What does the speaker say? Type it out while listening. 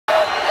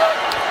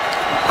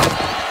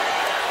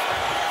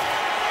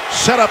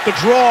set up the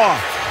draw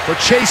for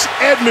Chase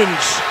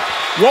Edmonds.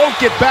 Won't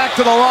get back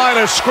to the line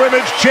of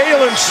scrimmage.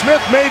 Jalen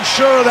Smith made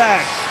sure of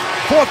that.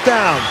 4th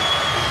down.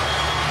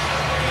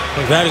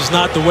 That is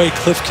not the way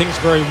Cliff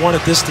Kingsbury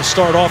wanted this to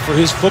start off for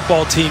his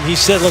football team. He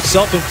said, look,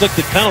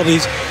 self-inflicted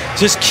penalties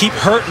just keep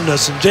hurting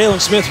us. And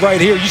Jalen Smith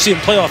right here, you see him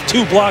play off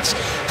 2 blocks,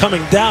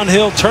 coming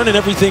downhill, turning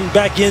everything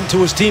back into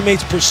his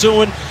teammates,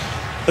 pursuing.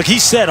 Like he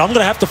said, I'm going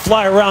to have to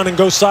fly around and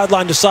go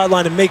sideline to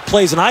sideline and make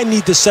plays, and I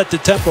need to set the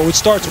tempo. It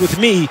starts with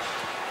me.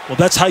 Well,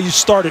 that's how you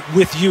start it,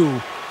 with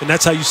you, and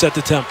that's how you set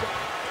the tempo.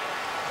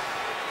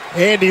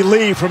 Andy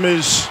Lee from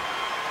his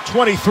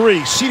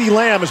 23. CeeDee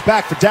Lamb is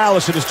back for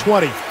Dallas at his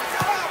 20.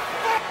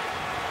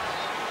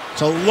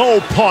 It's a low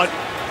punt,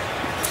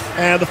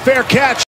 and the fair catch.